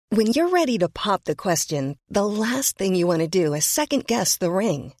When you're ready to pop the question, the last thing you want to do is second-guess the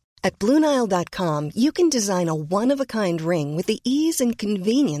ring. At BlueNile.com, you can design a one-of-a-kind ring with the ease and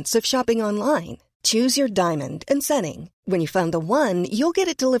convenience of shopping online. Choose your diamond and setting. When you find the one, you'll get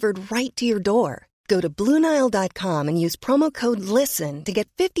it delivered right to your door. Go to BlueNile.com and use promo code LISTEN to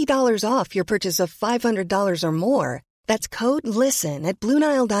get $50 off your purchase of $500 or more. That's code LISTEN at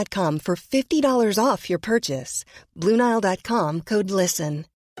BlueNile.com for $50 off your purchase. BlueNile.com, code LISTEN.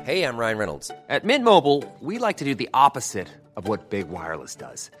 Hey, I'm Ryan Reynolds. At Mint Mobile, we like to do the opposite of what Big Wireless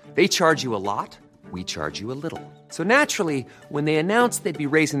does. They charge you a lot, we charge you a little. So naturally, when they announced they'd be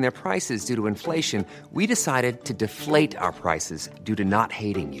raising their prices due to inflation, we decided to deflate our prices due to not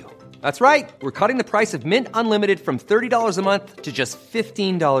hating you. That's right. We're cutting the price of Mint Unlimited from $30 a month to just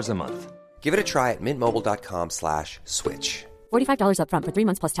 $15 a month. Give it a try at mintmobile.com/switch. $45 up front for 3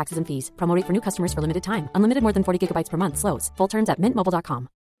 months plus taxes and fees. Promo rate for new customers for limited time. Unlimited more than 40 gigabytes per month. Slows full terms at mintmobile.com.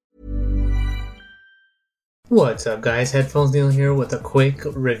 What's up, guys? Headphones Neil here with a quick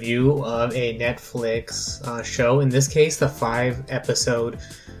review of a Netflix show. In this case, the 5-episode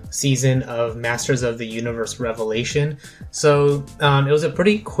season of Masters of the Universe Revelation. So it was a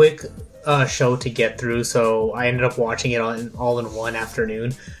pretty quick show to get through, so I ended up watching it all in one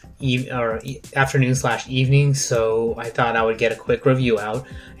afternoon. Afternoon/evening, so I thought I would get a quick review out.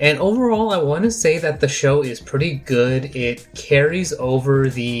 And overall, I want to say that the show is pretty good. It carries over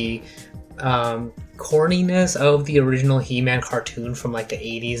the corniness of the original He-Man cartoon from like the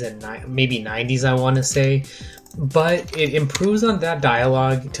 80s and maybe 90s, I want to say. But it improves on that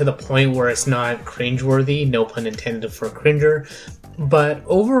dialogue to the point where it's not cringeworthy, no pun intended for cringer. But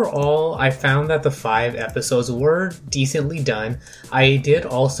overall, I found that the 5 episodes were decently done. I did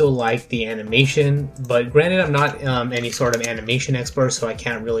also like the animation, but granted, I'm not any sort of animation expert, so I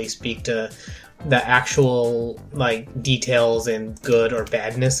can't really speak to the actual details and good or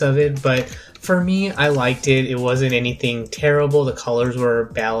badness of it. But for me, I liked it. It wasn't anything terrible. The colors were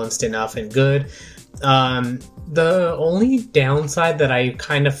balanced enough and good. The only downside that I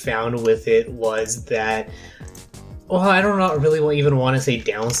kind of found with it was that, well, I don't really even want to say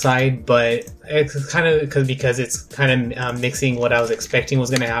downside, but it's kind of because it's kind of mixing what I was expecting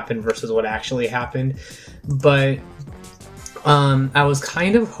was going to happen versus what actually happened. But I was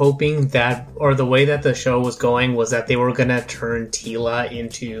kind of hoping that, or the way that the show was going was that they were going to turn Teela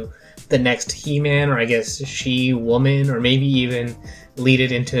into the next He-Man, or I guess She-Woman, or maybe even lead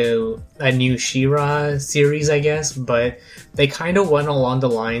it into a new She-Ra series, I guess. But they kind of went along the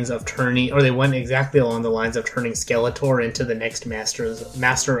lines of they went exactly along the lines of turning Skeletor into the next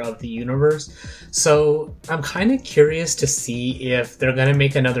Master of the Universe. So I'm kind of curious to see if they're going to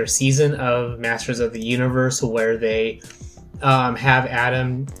make another season of Masters of the Universe where they have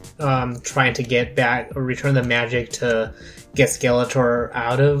Adam trying to get back or return the magic to get Skeletor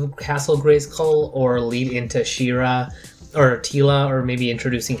out of Castle Grayskull, or lead into She-Ra or Teela, or maybe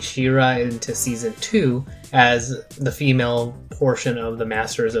introducing She-Ra into season 2 as the female portion of the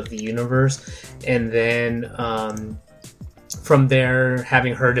Masters of the Universe, and then from there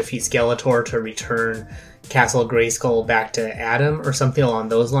having her defeat Skeletor to return Castle Grayskull back to Adam, or something along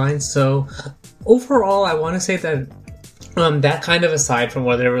those lines. So overall, I want to say that that kind of aside from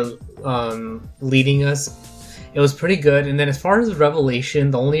where they were leading us, it was pretty good. And then as far as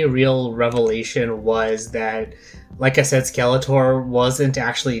Revelation, the only real revelation was that, like I said, Skeletor wasn't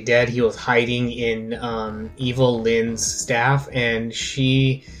actually dead. He was hiding in Evil Lynn's staff, and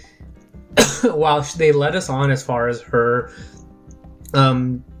she, while they led us on as far as her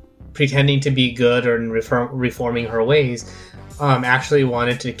pretending to be good or reforming her ways, actually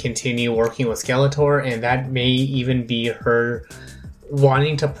wanted to continue working with Skeletor, and that may even be her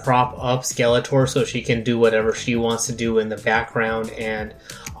wanting to prop up Skeletor so she can do whatever she wants to do in the background and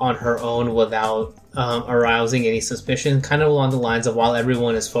on her own without arousing any suspicion, kind of along the lines of while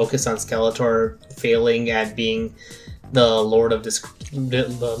everyone is focused on Skeletor failing at being the Lord of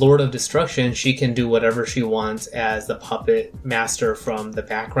Destruction, she can do whatever she wants as the puppet master from the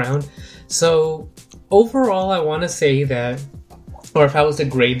background. So overall, I want to say that, or if I was to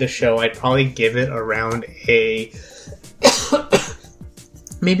grade the show, I'd probably give it around a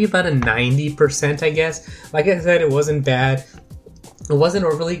maybe about a 90%, I guess. Like I said, it wasn't bad. It wasn't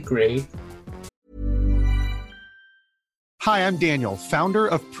overly great. Hi, I'm Daniel, founder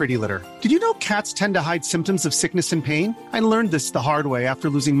of Pretty Litter. Did you know cats tend to hide symptoms of sickness and pain? I learned this the hard way after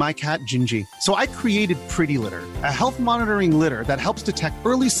losing my cat, Gingy. So I created Pretty Litter, a health monitoring litter that helps detect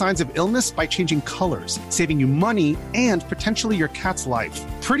early signs of illness by changing colors, saving you money and potentially your cat's life.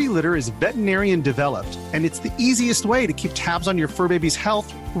 Pretty Litter is veterinarian developed, and it's the easiest way to keep tabs on your fur baby's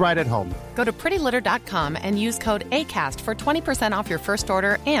health right at home. Go to prettylitter.com and use code ACAST for 20% off your first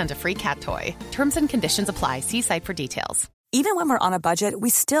order and a free cat toy. Terms and conditions apply. See site for details. Even when we're on a budget, we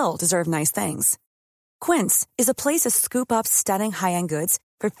still deserve nice things. Quince is a place to scoop up stunning high-end goods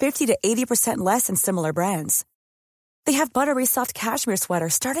for 50 to 80% less than similar brands. They have buttery soft cashmere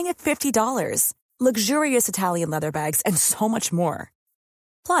sweaters starting at $50, luxurious Italian leather bags, and so much more.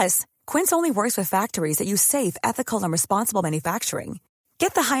 Plus, Quince only works with factories that use safe, ethical, and responsible manufacturing.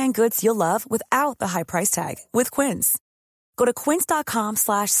 Get the high-end goods you'll love without the high price tag with Quince. Go to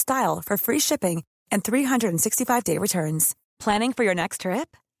quince.com/style for free shipping and 365-day returns. Planning for your next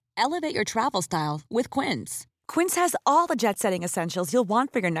trip? Elevate your travel style with Quince. Quince has all the jet-setting essentials you'll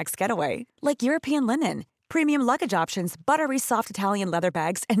want for your next getaway, like European linen, premium luggage options, buttery soft Italian leather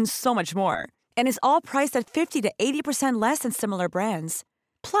bags, and so much more. And is all priced at 50 to 80% less than similar brands.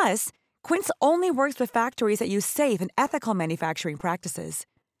 Plus, Quince only works with factories that use safe and ethical manufacturing practices.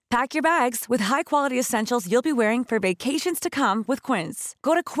 Pack your bags with high-quality essentials you'll be wearing for vacations to come with Quince.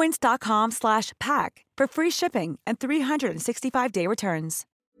 Go to quince.com/pack for free shipping and 365-day returns.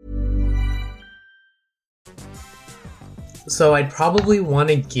 So I'd probably want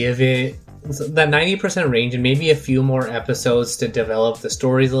to give it that 90% range and maybe a few more episodes to develop the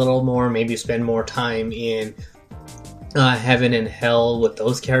stories a little more, maybe spend more time in heaven and hell with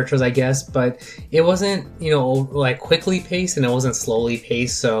those characters, I guess, but it wasn't, like quickly paced and it wasn't slowly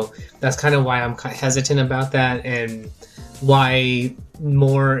paced, so that's kind of why I'm hesitant about that and why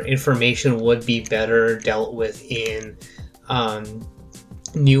more information would be better dealt with in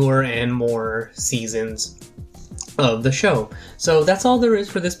newer and more seasons of the show. So that's all there is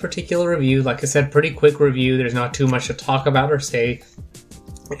for this particular review. Like I said, pretty quick review. There's not too much to talk about or say.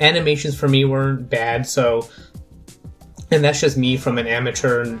 Animations for me weren't bad, and that's just me from an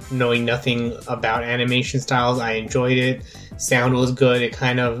amateur knowing nothing about animation styles. I enjoyed it. Sound was good. It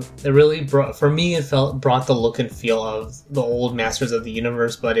really brought the look and feel of the old Masters of the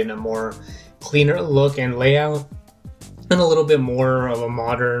Universe, but in a more cleaner look and layout, and a little bit more of a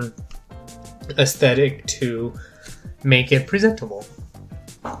modern aesthetic to make it presentable.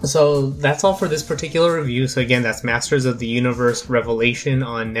 So that's all for this particular review. So again, that's Masters of the Universe Revelation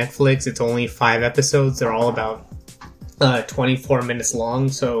on Netflix. It's only 5 episodes. They're all about 24 minutes long,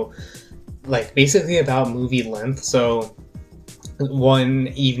 so like basically about movie length. So one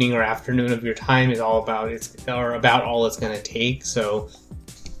evening or afternoon of your time is about all it's going to take. So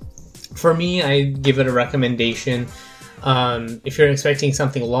for me, I give it a recommendation. If you're expecting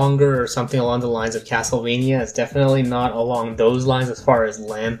something longer or something along the lines of Castlevania, it's definitely not along those lines as far as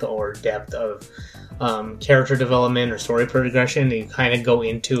length or depth of character development or story progression. You kind of go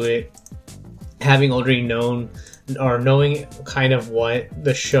into it having already known or knowing kind of what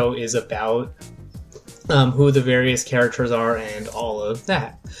the show is about, who the various characters are, and all of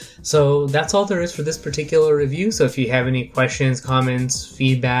that. So that's all there is for this particular review. So if you have any questions, comments,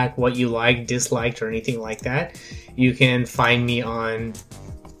 feedback, what you liked, disliked, or anything like that, you can find me on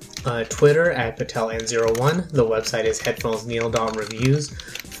Twitter at PatelN01. The website is headphonesneil.reviews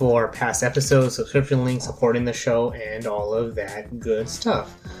for past episodes, subscription links, supporting the show, and all of that good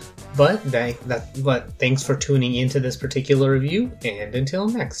stuff. But thanks for tuning into this particular review, and until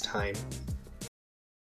next time.